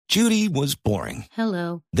Judy was boring.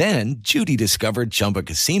 Hello. Then Judy discovered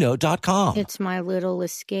ChumbaCasino.com. It's my little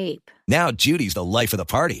escape. Now Judy's the life of the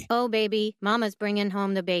party. Oh, baby, mama's bringing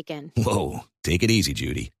home the bacon. Whoa, take it easy,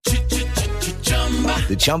 Judy.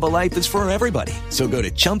 The Chumba life is for everybody. So go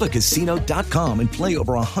to ChumbaCasino.com and play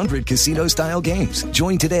over 100 casino-style games.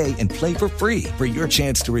 Join today and play for free for your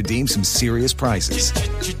chance to redeem some serious prizes.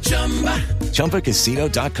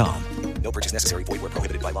 ChumbaCasino.com. No purchase necessary. Void where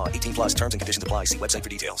prohibited by law. 18 plus terms and conditions apply. See website for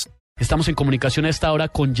details. Estamos en comunicación a esta hora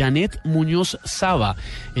con Yaneth Muñoz Saba.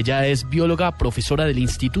 Ella es bióloga, profesora del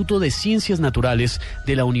Instituto de Ciencias Naturales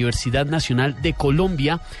de la Universidad Nacional de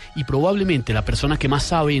Colombia y probablemente la persona que más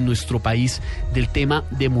sabe en nuestro país del tema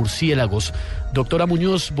de murciélagos. Doctora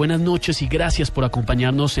Muñoz, buenas noches y gracias por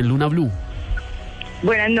acompañarnos en Luna BLU.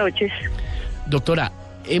 Buenas noches. Doctora,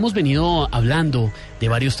 hemos venido hablando de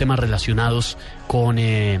varios temas relacionados con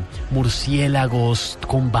murciélagos,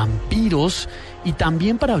 con vampiros y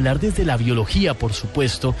también para hablar desde la biología, por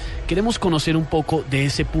supuesto, queremos conocer un poco de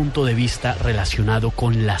ese punto de vista relacionado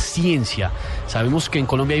con la ciencia. Sabemos que en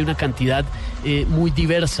Colombia hay una cantidad muy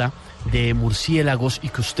diversa de murciélagos y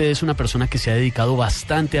que usted es una persona que se ha dedicado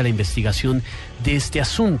bastante a la investigación de este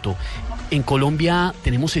asunto. ¿En Colombia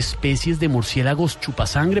tenemos especies de murciélagos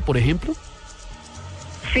chupasangre, por ejemplo?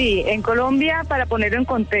 Sí, en Colombia, para ponerlo en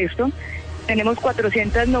contexto, tenemos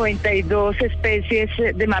 492 especies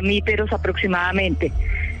de mamíferos aproximadamente,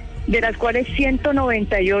 de las cuales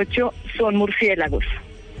 198 son murciélagos.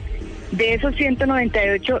 De esos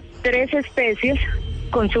 198, 3 especies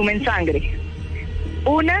consumen sangre.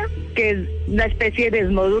 Una, que es la especie de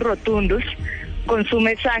Desmodus rotundus,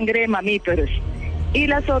 consume sangre de mamíferos. Y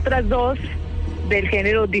las otras 2, del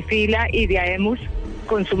género Diphylla y Diademus,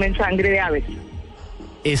 consumen sangre de aves.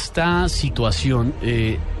 Esta situación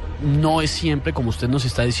no es siempre, como usted nos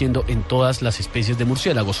está diciendo, en todas las especies de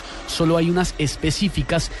murciélagos. Solo hay unas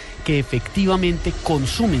específicas que efectivamente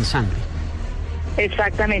consumen sangre.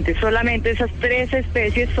 Exactamente, solamente esas 3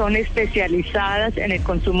 especies son especializadas en el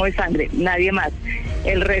consumo de sangre, nadie más.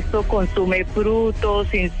 El resto consume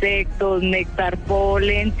frutos, insectos, néctar,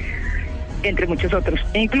 polen, entre muchos otros.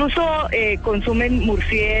 Incluso consumen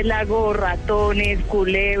murciélagos, ratones,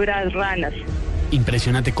 culebras, ranas.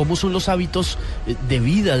 Impresionante. ¿Cómo son los hábitos de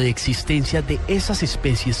vida, de existencia de esas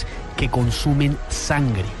especies que consumen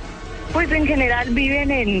sangre? Pues en general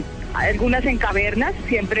viven algunas en cavernas,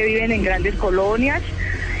 siempre viven en grandes colonias,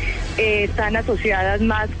 están asociadas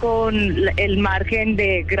más con el margen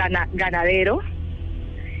de ganadero.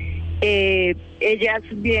 Ellas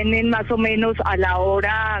vienen más o menos a la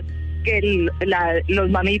hora que los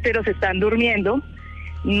mamíferos están durmiendo,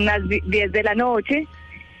 unas 10 de la noche.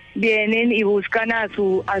 Vienen y buscan a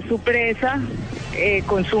su presa,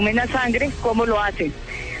 consumen la sangre. ¿Cómo lo hacen?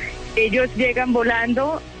 Ellos llegan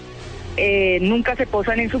volando, nunca se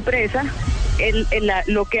posan en su presa.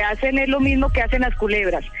 Lo que hacen es lo mismo que hacen las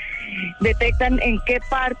culebras. Detectan en qué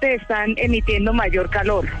parte están emitiendo mayor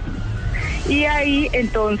calor. Y ahí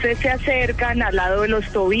entonces se acercan al lado de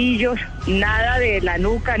los tobillos, nada de la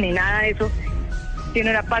nuca ni nada de eso,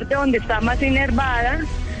 sino la parte donde está más inervada.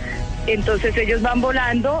 Entonces ellos van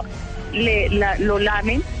volando, lo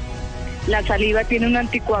lamen, la saliva tiene un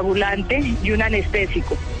anticoagulante y un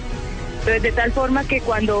anestésico. Entonces de tal forma que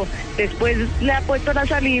cuando después le ha puesto la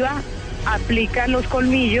saliva, aplican los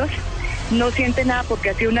colmillos, no siente nada porque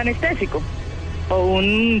ha sido un anestésico o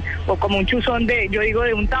como un chuzón de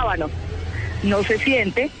un tábano, no se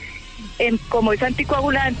siente. Como es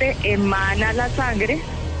anticoagulante, emana la sangre,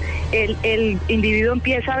 el individuo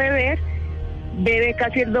empieza a beber, bebe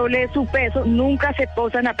casi el doble de su peso, nunca se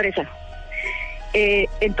posa en la presa.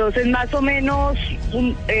 Entonces más o menos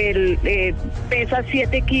pesa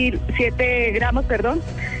 7 gramos,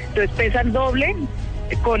 entonces pesa el doble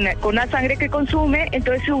con la sangre que consume,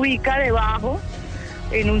 entonces se ubica debajo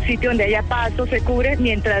en un sitio donde haya pasto, se cubre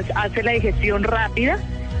mientras hace la digestión rápida,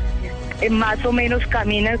 más o menos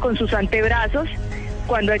camina con sus antebrazos,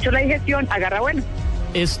 cuando ha hecho la digestión agarra vuelo.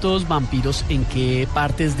 ¿Estos vampiros en qué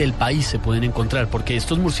partes del país se pueden encontrar? Porque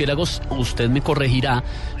estos murciélagos, usted me corregirá,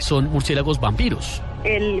 son murciélagos vampiros.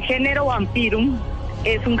 El género Vampirum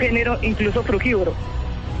es un género incluso frugívoro.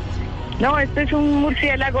 No, este es un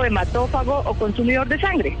murciélago hematófago o consumidor de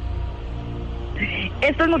sangre.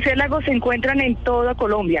 Estos murciélagos se encuentran en toda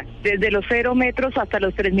Colombia, desde los 0 metros hasta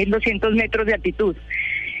los 3.200 metros de altitud.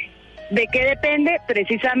 ¿De qué depende?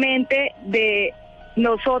 Precisamente de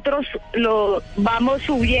nosotros vamos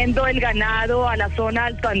subiendo el ganado a la zona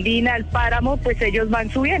altoandina, al páramo, pues ellos van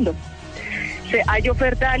subiendo. Hay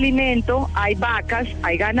oferta de alimento, hay vacas,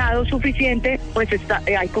 hay ganado suficiente, pues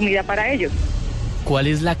hay comida para ellos. ¿Cuál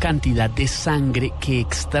es la cantidad de sangre que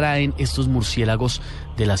extraen estos murciélagos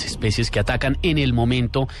de las especies que atacan en el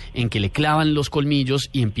momento en que le clavan los colmillos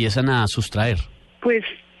y empiezan a sustraer? Pues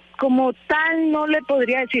como tal no le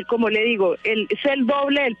podría decir, como le digo, es el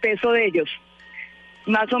doble del peso de ellos.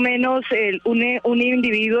 Más o menos un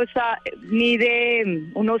individuo mide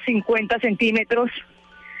unos 50 centímetros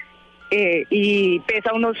y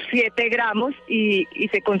pesa unos 7 gramos y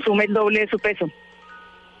se consume el doble de su peso.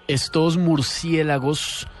 Estos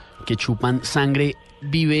murciélagos que chupan sangre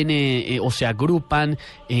viven o se agrupan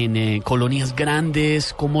en colonias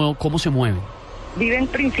grandes. ¿Cómo se mueven? Viven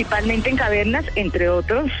principalmente en cavernas, entre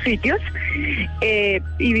otros sitios,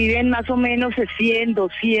 y viven más o menos 100,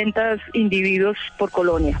 200 individuos por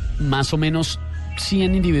colonia. Más o menos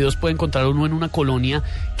 100 individuos puede encontrar uno en una colonia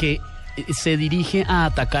que se dirige a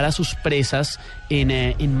atacar a sus presas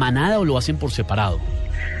en manada, ¿o lo hacen por separado?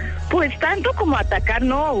 Pues tanto como atacar,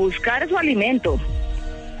 no, buscar su alimento.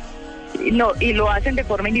 No, y lo hacen de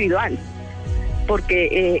forma individual,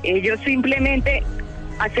 porque ellos simplemente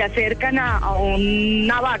se acercan a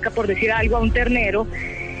una vaca, por decir algo, a un ternero,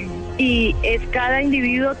 y cada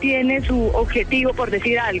individuo tiene su objetivo, por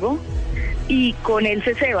decir algo, y con él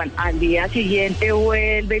se ceban. Al día siguiente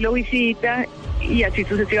vuelve y lo visita, y así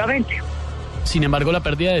sucesivamente. Sin embargo, la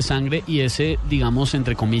pérdida de sangre y ese, digamos,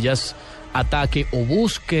 entre comillas, ataque o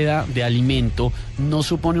búsqueda de alimento no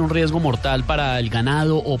supone un riesgo mortal para el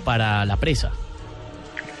ganado o para la presa.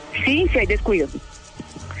 Sí, si hay descuido.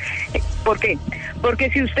 ¿Por qué?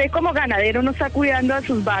 Porque si usted como ganadero no está cuidando a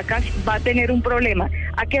sus vacas, va a tener un problema.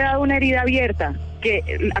 Ha quedado una herida abierta,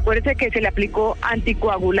 que acuérdese que se le aplicó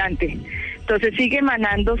anticoagulante. Entonces sigue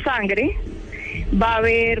emanando sangre, va a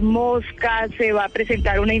haber moscas, se va a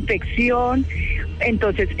presentar una infección.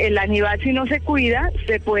 Entonces el animal, si no se cuida,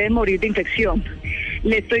 se puede morir de infección.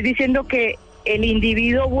 Le estoy diciendo que el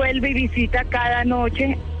individuo vuelve y visita cada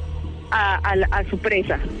noche a su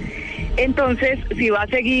presa. Entonces, si va a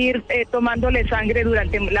seguir tomándole sangre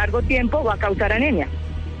durante un largo tiempo, va a causar anemia.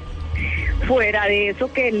 Fuera de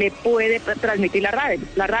eso, que le puede transmitir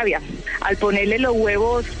la rabia. Al ponerle los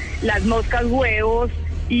huevos, las moscas huevos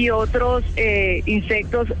y otros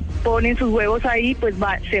insectos ponen sus huevos ahí, pues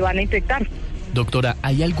se van a infectar. Doctora,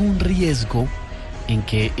 ¿hay algún riesgo en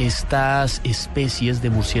que estas especies de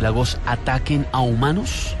murciélagos ataquen a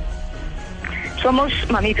humanos? Somos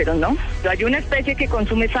mamíferos, ¿no? Hay una especie que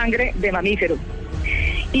consume sangre de mamíferos.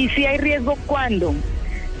 Y sí hay riesgo cuando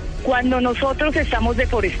nosotros estamos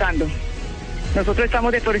deforestando. Nosotros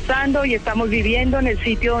estamos deforestando y estamos viviendo en el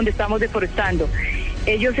sitio donde estamos deforestando.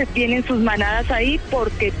 Ellos tienen sus manadas ahí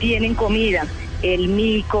porque tienen comida. El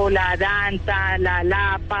mico, la danta, la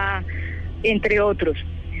lapa, entre otros.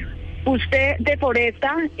 Usted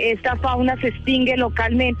deforesta, esta fauna se extingue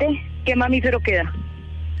localmente, ¿qué mamífero queda?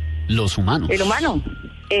 Los humanos. El humano,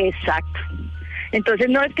 exacto. Entonces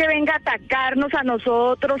no es que venga a atacarnos a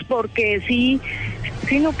nosotros porque sí,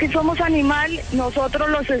 sino que somos animal, nosotros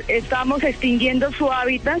los estamos extinguiendo su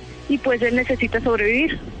hábitat y pues él necesita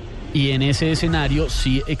sobrevivir. Y en ese escenario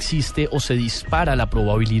sí existe o se dispara la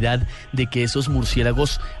probabilidad de que esos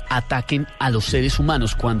murciélagos ataquen a los seres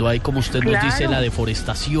humanos cuando hay, como usted nos dice, la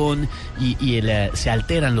deforestación y se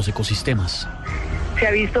alteran los ecosistemas. Se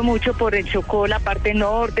ha visto mucho por el Chocó, la parte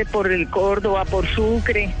norte, por el Córdoba, por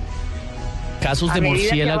Sucre. Casos de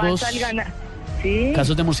murciélagos. ¿Sí?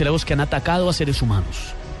 Casos de murciélagos que han atacado a seres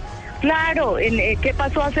humanos. Claro, ¿qué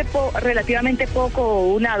pasó hace relativamente poco,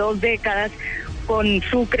 1 o 2 décadas, con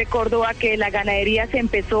Sucre, Córdoba, que la ganadería se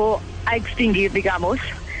empezó a extinguir, digamos,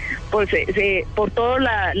 pues por toda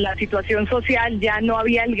la situación social, ya no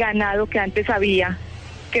había el ganado que antes había,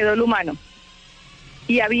 quedó el humano.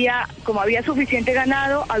 Y como había suficiente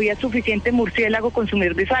ganado, había suficiente murciélago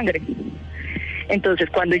consumir de sangre. Entonces,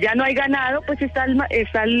 cuando ya no hay ganado, pues está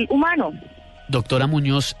el humano. Doctora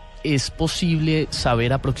Muñoz, ¿es posible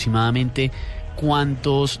saber aproximadamente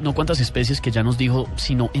no cuántas especies que ya nos dijo,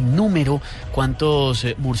 sino en número, cuántos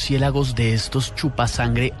murciélagos de estos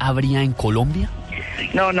chupasangre habría en Colombia?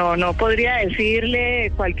 No podría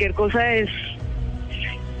decirle, cualquier cosa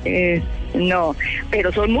no,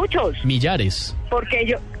 pero son muchos. Millares.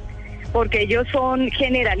 Porque ellos son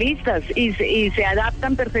generalistas y se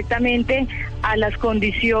adaptan perfectamente a las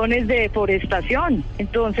condiciones de deforestación.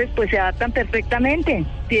 Entonces, pues se adaptan perfectamente,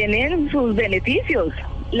 tienen sus beneficios.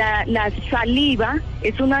 La saliva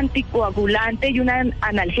es un anticoagulante y un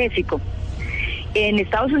analgésico. En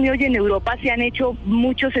Estados Unidos y en Europa se han hecho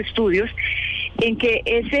muchos estudios en que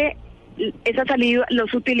esa saliva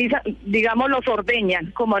los utilizan, digamos, los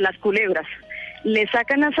ordeñan como las culebras. Le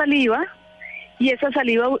sacan la saliva y esa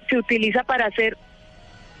saliva se utiliza para hacer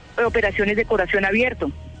operaciones de corazón abierto,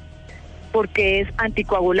 porque es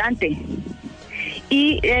anticoagulante.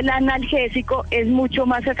 Y el analgésico es mucho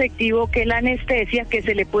más efectivo que la anestesia, que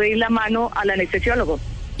se le puede ir la mano al anestesiólogo.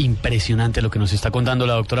 Impresionante lo que nos está contando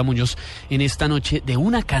la doctora Muñoz en esta noche de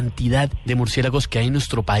una cantidad de murciélagos que hay en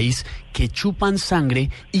nuestro país que chupan sangre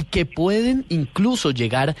y que pueden incluso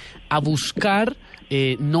llegar a buscar,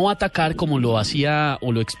 no atacar como lo hacía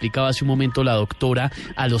o lo explicaba hace un momento la doctora,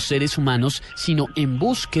 a los seres humanos, sino en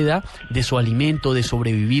búsqueda de su alimento, de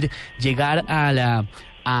sobrevivir, llegar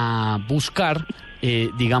a buscar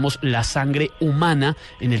digamos, la sangre humana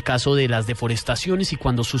en el caso de las deforestaciones y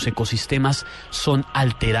cuando sus ecosistemas son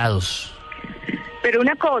alterados. Pero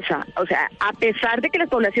una cosa, o sea, a pesar de que las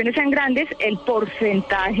poblaciones sean grandes, el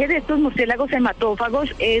porcentaje de estos murciélagos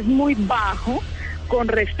hematófagos es muy bajo con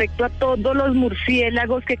respecto a todos los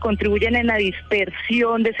murciélagos que contribuyen en la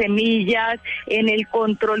dispersión de semillas, en el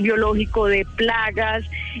control biológico de plagas,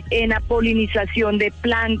 en la polinización de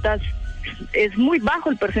plantas. Es muy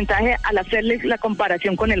bajo el porcentaje al hacerles la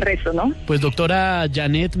comparación con el resto, ¿no? Pues doctora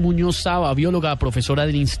Yaneth Muñoz Saba, bióloga, profesora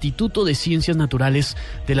del Instituto de Ciencias Naturales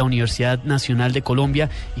de la Universidad Nacional de Colombia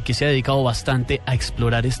y que se ha dedicado bastante a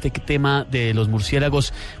explorar este tema de los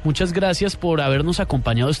murciélagos. Muchas gracias por habernos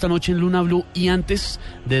acompañado esta noche en Luna BLU y antes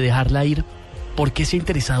de dejarla ir, ¿por qué se ha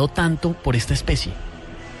interesado tanto por esta especie?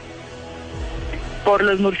 Por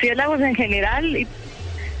los murciélagos en general y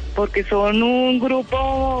porque son un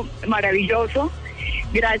grupo maravilloso.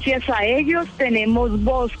 Gracias a ellos tenemos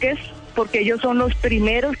bosques, porque ellos son los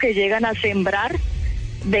primeros que llegan a sembrar,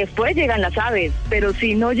 después llegan las aves, pero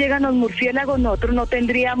si no llegan los murciélagos nosotros no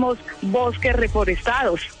tendríamos bosques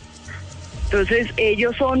reforestados. Entonces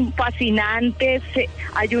ellos son fascinantes,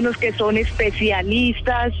 hay unos que son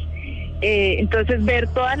especialistas, entonces ver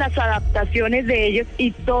todas las adaptaciones de ellos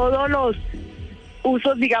y todos los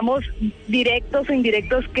usos, digamos, directos o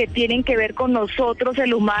indirectos que tienen que ver con nosotros,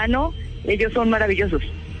 el humano, ellos son maravillosos.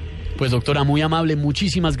 Pues doctora, muy amable,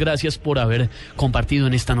 muchísimas gracias por haber compartido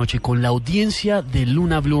en esta noche con la audiencia de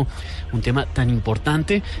Luna BLU un tema tan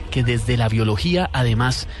importante que desde la biología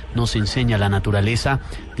además nos enseña la naturaleza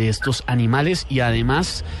de estos animales y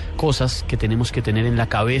además cosas que tenemos que tener en la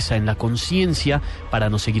cabeza, en la conciencia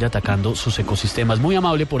para no seguir atacando sus ecosistemas. Muy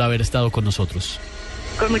amable por haber estado con nosotros.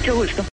 Con mucho gusto.